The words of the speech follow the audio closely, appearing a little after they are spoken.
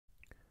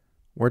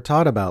We're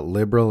taught about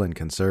liberal and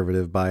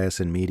conservative bias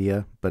in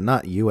media, but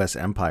not U.S.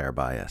 empire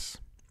bias.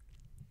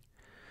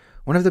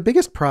 One of the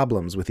biggest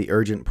problems with the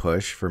urgent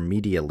push for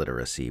media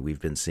literacy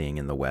we've been seeing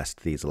in the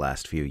West these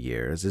last few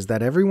years is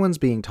that everyone's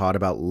being taught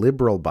about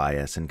liberal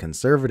bias and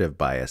conservative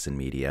bias in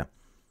media,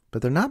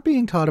 but they're not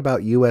being taught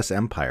about U.S.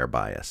 empire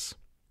bias.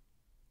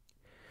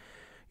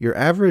 Your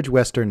average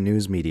Western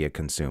news media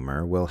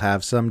consumer will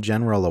have some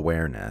general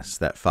awareness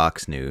that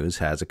Fox News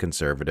has a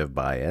conservative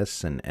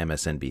bias and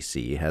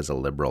MSNBC has a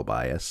liberal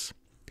bias.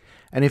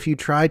 And if you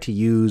try to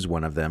use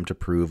one of them to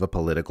prove a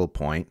political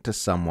point to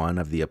someone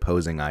of the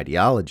opposing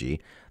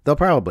ideology, they'll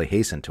probably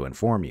hasten to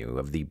inform you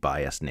of the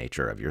biased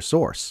nature of your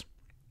source.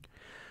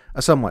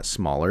 A somewhat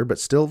smaller but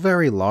still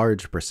very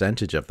large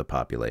percentage of the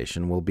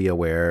population will be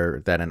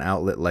aware that an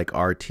outlet like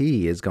RT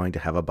is going to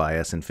have a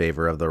bias in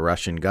favor of the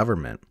Russian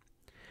government.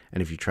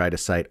 And if you try to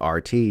cite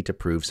RT to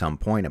prove some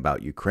point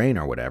about Ukraine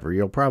or whatever,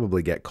 you'll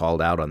probably get called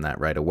out on that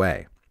right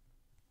away.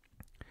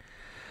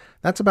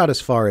 That's about as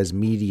far as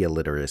media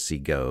literacy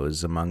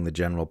goes among the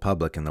general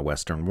public in the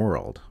Western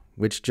world,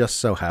 which just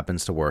so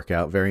happens to work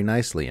out very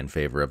nicely in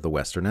favor of the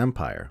Western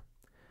Empire.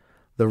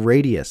 The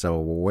radius of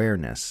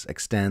awareness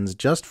extends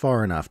just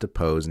far enough to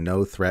pose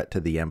no threat to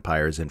the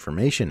empire's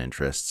information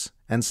interests,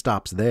 and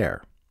stops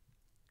there.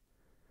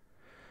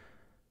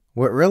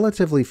 What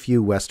relatively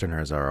few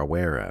Westerners are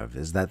aware of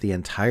is that the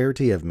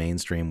entirety of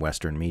mainstream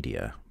Western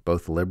media,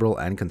 both liberal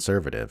and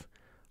conservative,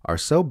 are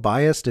so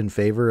biased in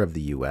favor of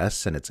the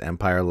U.S. and its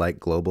empire-like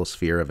global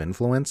sphere of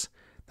influence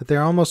that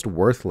they're almost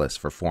worthless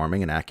for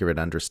forming an accurate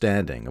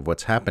understanding of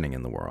what's happening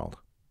in the world.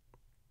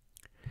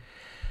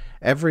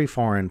 Every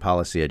foreign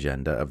policy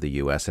agenda of the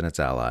U.S. and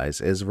its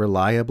allies is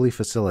reliably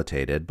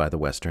facilitated by the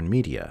Western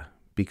media,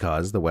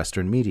 because the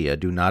Western media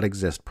do not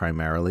exist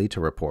primarily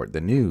to report the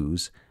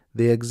news.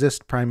 They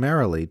exist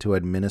primarily to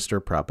administer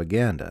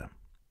propaganda.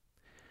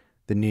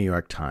 The New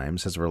York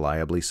Times has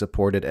reliably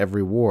supported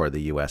every war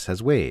the U.S.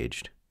 has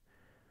waged.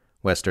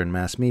 Western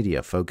mass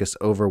media focus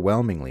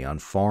overwhelmingly on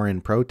foreign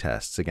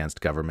protests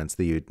against governments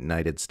the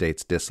United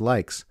States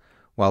dislikes,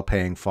 while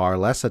paying far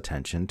less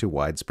attention to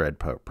widespread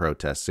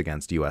protests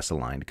against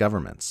U.S.-aligned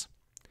governments.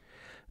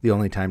 The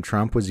only time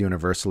Trump was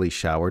universally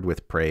showered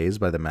with praise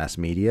by the mass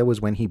media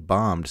was when he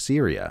bombed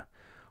Syria,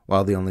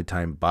 while the only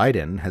time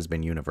Biden has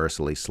been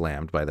universally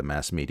slammed by the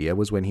mass media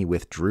was when he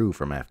withdrew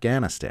from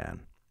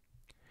Afghanistan.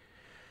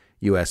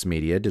 U.S.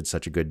 media did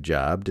such a good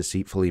job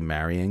deceitfully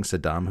marrying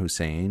Saddam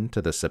Hussein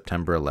to the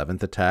September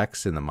 11th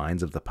attacks in the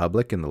minds of the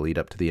public in the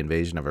lead-up to the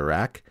invasion of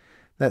Iraq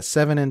that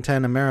 7 in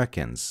 10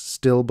 Americans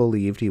still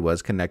believed he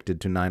was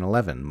connected to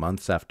 9/11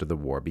 months after the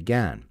war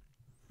began,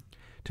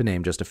 to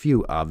name just a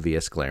few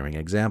obvious glaring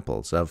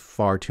examples of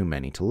far too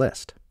many to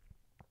list.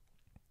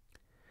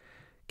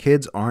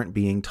 Kids aren't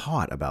being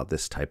taught about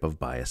this type of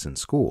bias in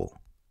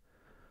school.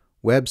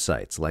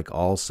 Websites like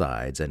All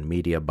Sides and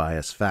Media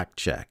Bias Fact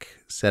Check,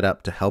 set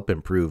up to help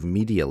improve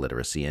media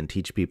literacy and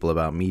teach people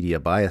about media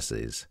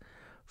biases,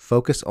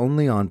 focus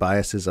only on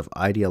biases of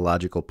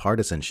ideological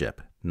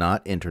partisanship,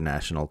 not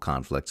international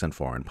conflicts and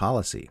foreign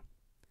policy.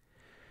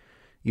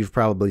 You've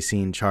probably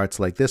seen charts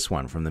like this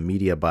one from the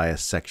media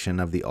bias section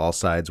of the All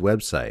Sides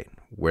website,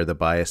 where the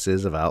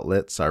biases of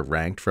outlets are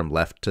ranked from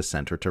left to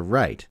center to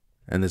right.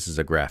 And this is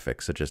a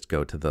graphic, so just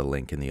go to the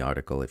link in the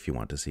article if you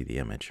want to see the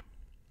image.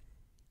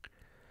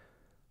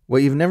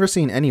 What you've never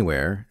seen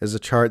anywhere is a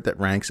chart that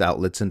ranks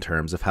outlets in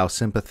terms of how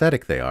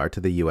sympathetic they are to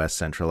the U.S.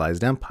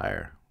 centralized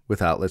empire,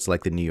 with outlets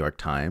like the New York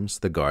Times,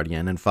 The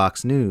Guardian, and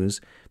Fox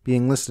News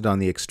being listed on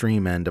the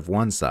extreme end of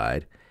one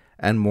side,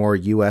 and more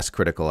U.S.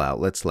 critical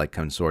outlets like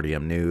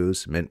Consortium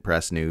News, Mint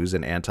Press News,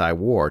 and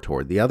Anti-War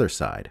toward the other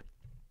side.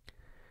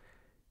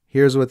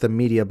 Here's what the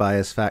Media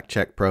Bias Fact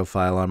Check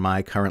profile on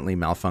my currently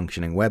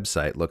malfunctioning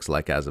website looks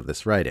like as of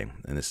this writing,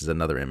 and this is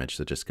another image,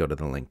 so just go to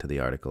the link to the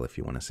article if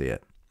you want to see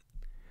it.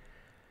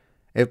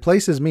 It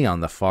places me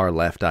on the far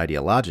left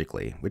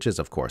ideologically, which is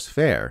of course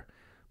fair,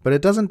 but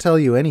it doesn't tell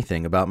you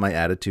anything about my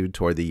attitude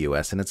toward the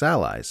U.S. and its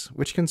allies,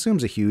 which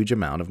consumes a huge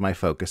amount of my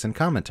focus and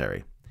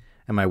commentary.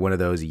 Am I one of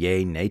those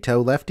yay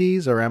NATO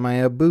lefties, or am I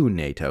a boo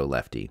NATO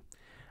lefty?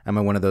 Am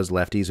I one of those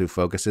lefties who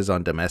focuses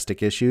on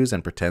domestic issues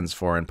and pretends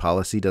foreign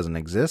policy doesn't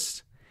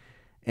exist?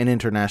 In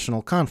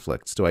international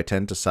conflicts, do I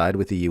tend to side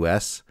with the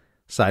U.S.,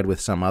 side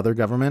with some other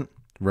government,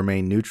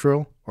 remain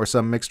neutral, or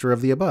some mixture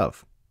of the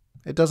above?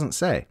 It doesn't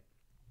say.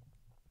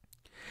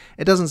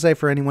 It doesn't say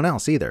for anyone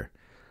else either.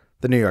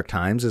 The New York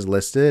Times is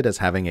listed as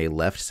having a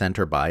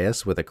left-center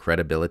bias with a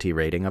credibility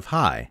rating of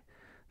high.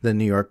 The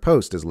New York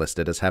Post is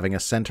listed as having a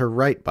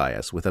center-right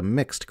bias with a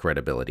mixed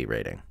credibility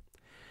rating.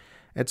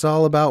 It's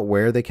all about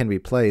where they can be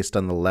placed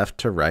on the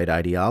left-to-right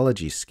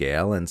ideology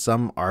scale and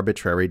some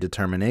arbitrary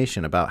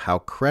determination about how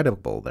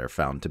credible they're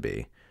found to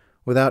be,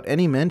 without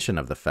any mention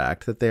of the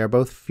fact that they are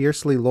both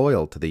fiercely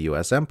loyal to the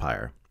U.S.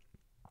 empire.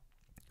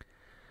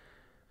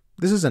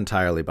 This is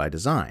entirely by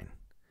design.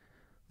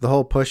 The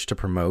whole push to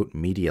promote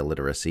media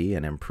literacy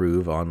and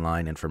improve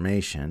online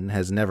information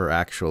has never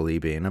actually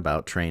been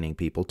about training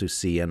people to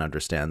see and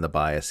understand the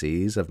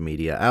biases of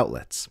media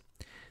outlets.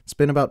 It's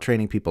been about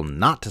training people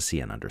not to see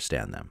and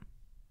understand them,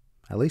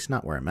 at least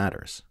not where it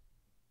matters.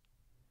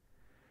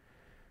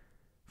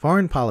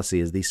 Foreign policy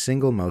is the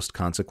single most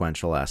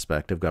consequential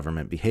aspect of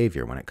government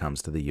behavior when it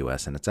comes to the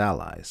U.S. and its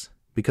allies,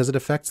 because it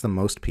affects the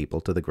most people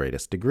to the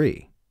greatest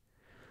degree.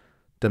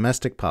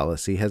 Domestic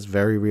policy has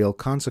very real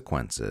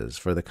consequences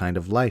for the kind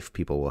of life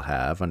people will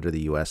have under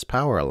the U.S.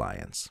 power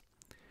alliance.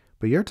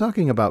 But you're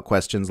talking about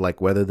questions like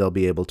whether they'll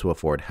be able to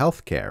afford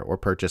health care or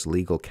purchase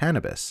legal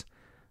cannabis,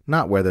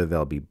 not whether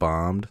they'll be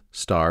bombed,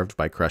 starved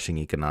by crushing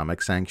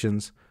economic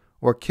sanctions,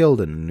 or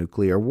killed in a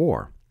nuclear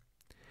war.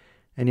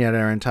 And yet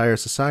our entire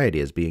society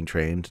is being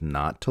trained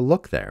not to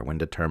look there when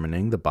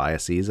determining the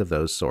biases of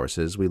those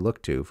sources we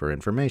look to for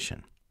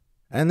information.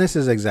 And this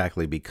is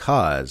exactly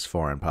because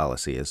foreign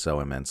policy is so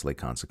immensely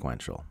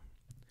consequential.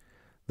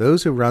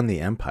 Those who run the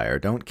empire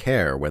don't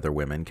care whether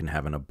women can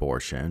have an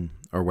abortion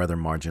or whether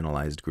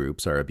marginalized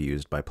groups are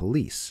abused by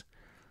police.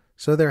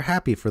 So they're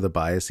happy for the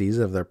biases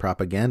of their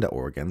propaganda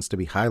organs to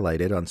be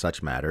highlighted on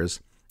such matters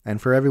and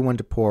for everyone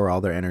to pour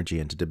all their energy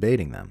into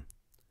debating them.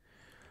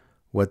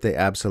 What they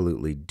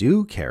absolutely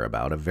do care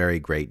about a very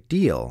great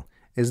deal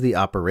is the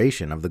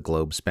operation of the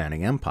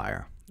globe-spanning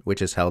empire,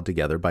 which is held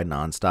together by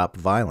nonstop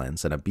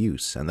violence and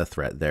abuse and the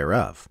threat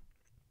thereof.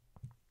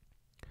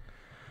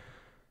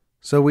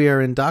 So we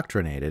are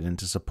indoctrinated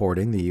into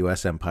supporting the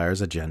U.S.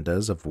 empire's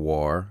agendas of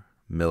war,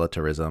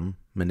 militarism,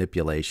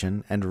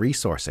 manipulation, and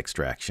resource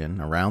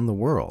extraction around the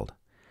world,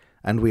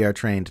 and we are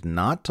trained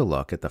not to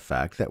look at the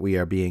fact that we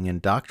are being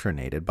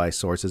indoctrinated by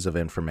sources of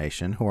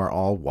information who are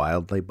all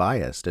wildly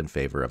biased in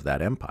favor of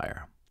that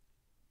empire.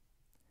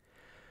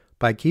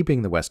 By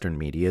keeping the Western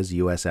media's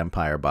U.S.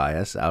 empire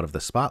bias out of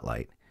the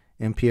spotlight,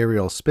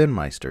 imperial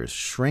spinmeisters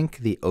shrink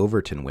the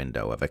Overton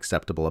window of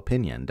acceptable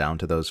opinion down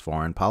to those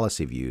foreign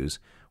policy views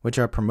which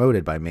are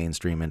promoted by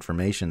mainstream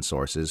information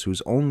sources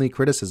whose only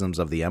criticisms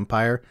of the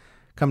empire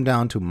come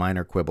down to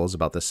minor quibbles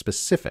about the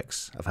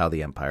specifics of how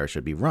the empire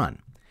should be run,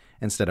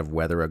 instead of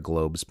whether a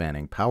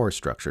globe-spanning power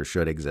structure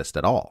should exist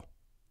at all.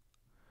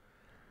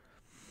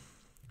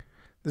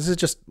 This is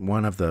just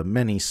one of the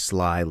many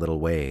sly little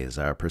ways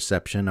our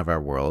perception of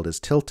our world is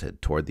tilted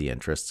toward the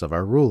interests of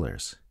our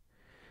rulers.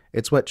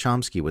 It's what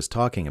Chomsky was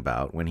talking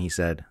about when he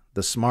said,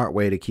 the smart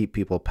way to keep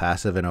people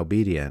passive and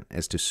obedient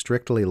is to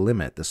strictly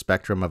limit the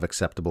spectrum of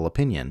acceptable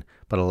opinion,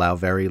 but allow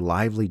very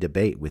lively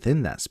debate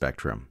within that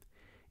spectrum,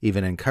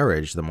 even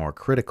encourage the more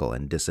critical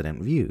and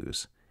dissident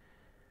views.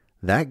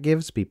 That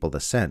gives people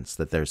the sense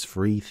that there's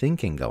free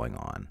thinking going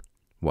on,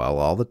 while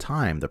all the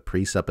time the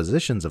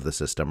presuppositions of the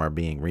system are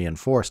being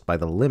reinforced by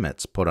the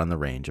limits put on the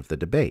range of the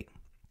debate.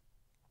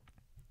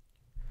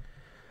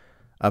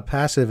 A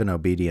passive and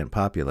obedient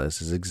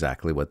populace is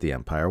exactly what the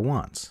empire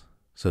wants,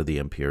 so the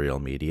imperial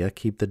media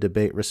keep the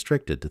debate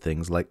restricted to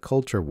things like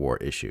culture war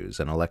issues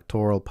and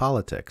electoral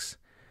politics,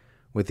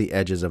 with the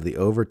edges of the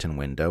Overton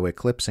window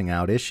eclipsing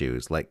out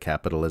issues like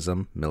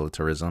capitalism,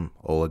 militarism,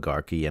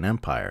 oligarchy, and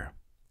empire.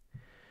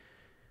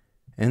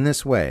 In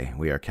this way,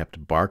 we are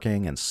kept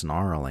barking and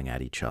snarling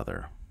at each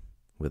other,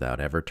 without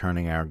ever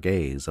turning our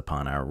gaze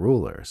upon our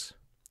rulers,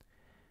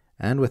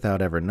 and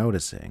without ever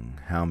noticing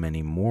how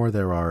many more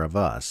there are of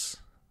us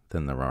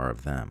than there are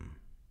of them.